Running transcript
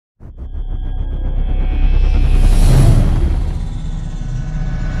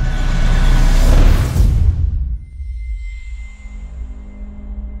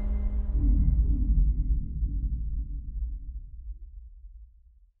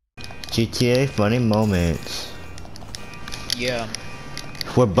GTA funny moments. Yeah.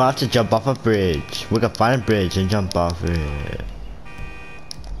 We're about to jump off a bridge. We're gonna find a bridge and jump off it. It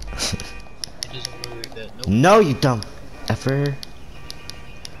doesn't work like that. Nope. No, you dumb effer.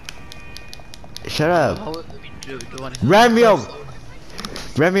 Shut up. Do you want Ram me over.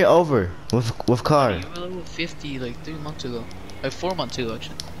 Ram me over with car. You were level 50 like 3 months ago. Like 4 months ago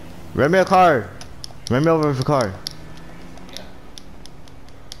actually. Ram me a car. Ram me over with a car.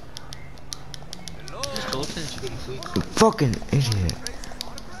 This dolphin's pretty quick. You fucking idiot.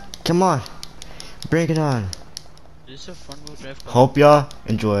 Come on. Bring it on. Is this a front wheel drive car? Hope y'all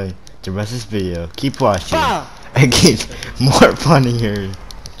enjoy the rest of this video. Keep watching. And get more funny here.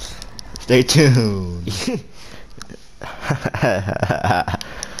 Stay tuned.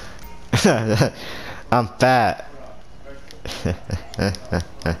 I'm fat.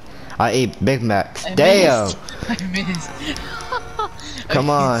 I eat Big Macs. Damn. I missed. Come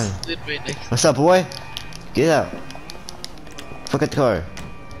on. Right What's up, boy? Get out. Fuck at the car.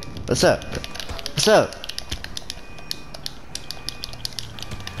 What's up? What's up?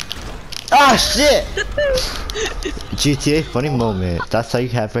 Ah, shit! GTA funny moment. That's all you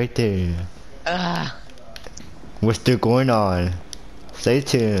have right there. Ah. We're still going on. Stay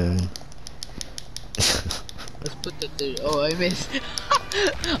tuned. Let's put that there. Oh, I missed. I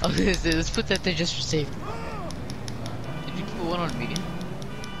was gonna say, let's put that there just for safe. Did you put one on me?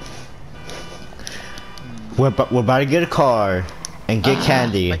 We're about to get a car and get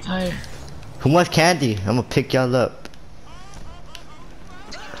candy. My tire. Who wants candy? I'm gonna pick y'all up.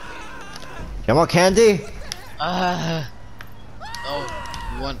 Y'all want candy? Oh,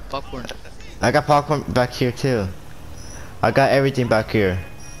 you want popcorn? I got popcorn back here too. I got everything back here.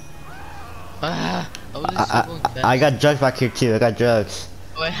 I was just going fast. I got drugs back here too. I got drugs.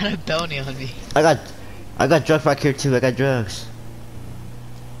 Oh, I had a bounty on me. I got drugs back here too. I got drugs.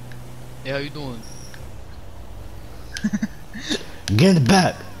 Yeah, how you doing? Get in the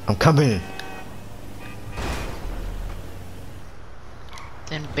back. I'm coming.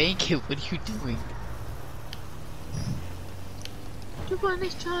 Then bank it. What are you doing? The one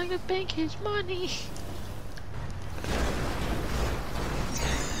is trying to bank his money.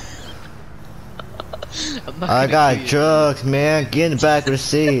 I got drugs, man. Get in the back of the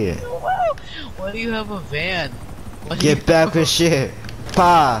seat. Why do you have a van? Get back with shit.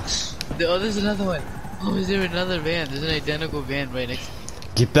 Pa. Oh, there's another one. Oh, is there another van? There's an identical van right next to me.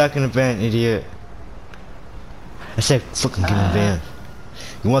 Get back in the van, idiot. I said fucking get in the van.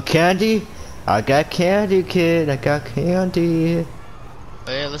 You want candy? I got candy, kid. I got candy.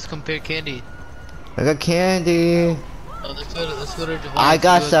 Oh yeah, let's compare candy. I got candy. Oh, let's go to Divine. I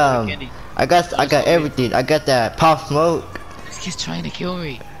got Let's go some. to candy. I got everything. I got that pop smoke. This kid's trying to kill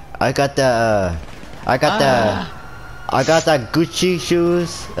me. I got the I got that Gucci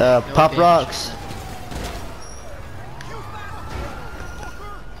shoes, Pop Okay. Rocks.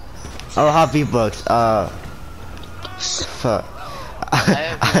 I don't have V-Bucks, fuck. I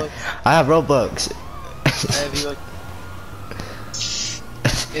have V-Bucks. I have Robux. I have you.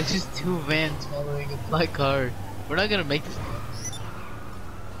 It's just two vans following a black car. We're not gonna make this.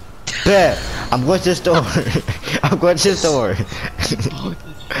 Bet. I'm going to the store. I'm going to the store.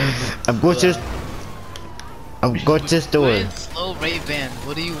 I'm going to the store. We're in slow rate van.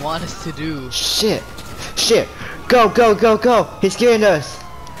 What do you want us to do? Shit. Shit. Go, go, go, go. He's scaring us.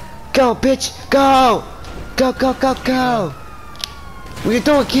 Go, bitch. Go. Go, go, go, go. What you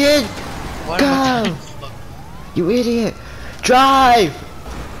doing, kid? Why Go. am I dying? You idiot. Drive.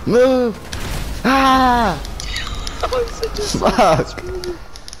 Move. Ah. Fuck.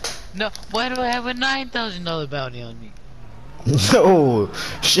 No, why do I have a $9,000 bounty on me? No.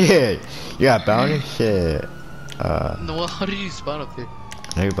 Shit. You got bounty? Shit. No, well, how did you spawn up here?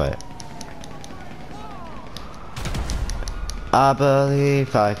 Everybody. I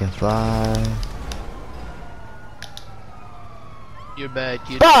believe I can fly. You're bad,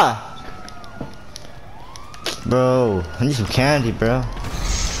 kid. Bah! Bro, I need some candy, bro. I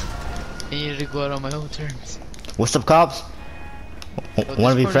needed to go out on my own terms. What's up, cops? Oh,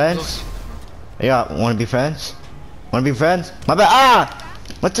 Wanna be this part is friends? Yeah, wanna be friends? Wanna be friends? My bad. Ah!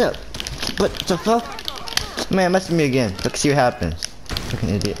 What's up? What the fuck? Man, mess with me again. Let's see what happens. Fucking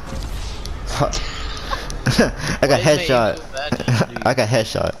idiot. Fuck. I got Why is my headshot. aim so bad, dude? I got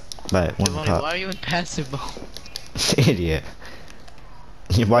headshot by one Devon, cop. why are you in passive mode? Idiot.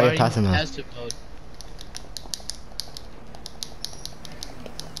 Why are you passing in on? passive mode?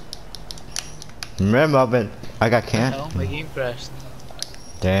 Remember, I got candy. No, my game crashed.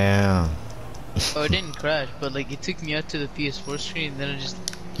 Damn. Oh, it didn't crash, but like it took me out to the PS4 screen, and then I just.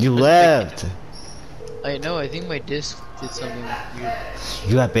 You left. I know. I think my disc did something weird.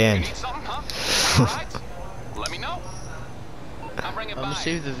 You got banned. Need something, huh? All right. Let me know. I'll bring it I'm gonna by.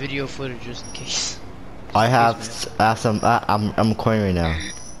 save the video footage just in case. I have some. I'm recording right now.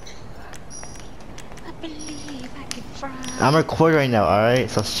 I believe I can fly. I'm recording right now. All right,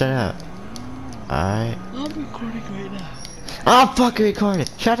 so shut up. All right. I'm recording right now. I'm fucking recording.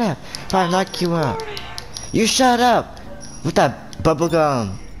 Shut up. I'll knock you out. You shut up with that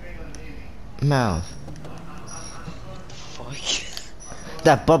bubblegum mouth. Fuck.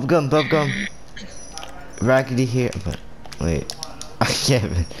 That bubblegum. Raggedy hair. But wait, I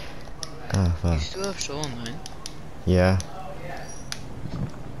can't. Oh You fuck. still have Show Online? Yeah.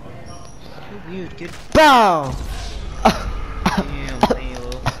 So weird, get Bow. damn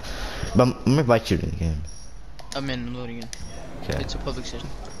Halo. But I'm gonna invite you to the game. I'm in, I'm loading in. Okay. It's a public session.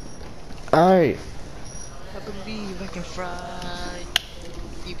 All right. I believe I can fry.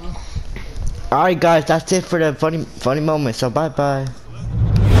 People. All right, guys. That's it for the funny moment. So bye bye.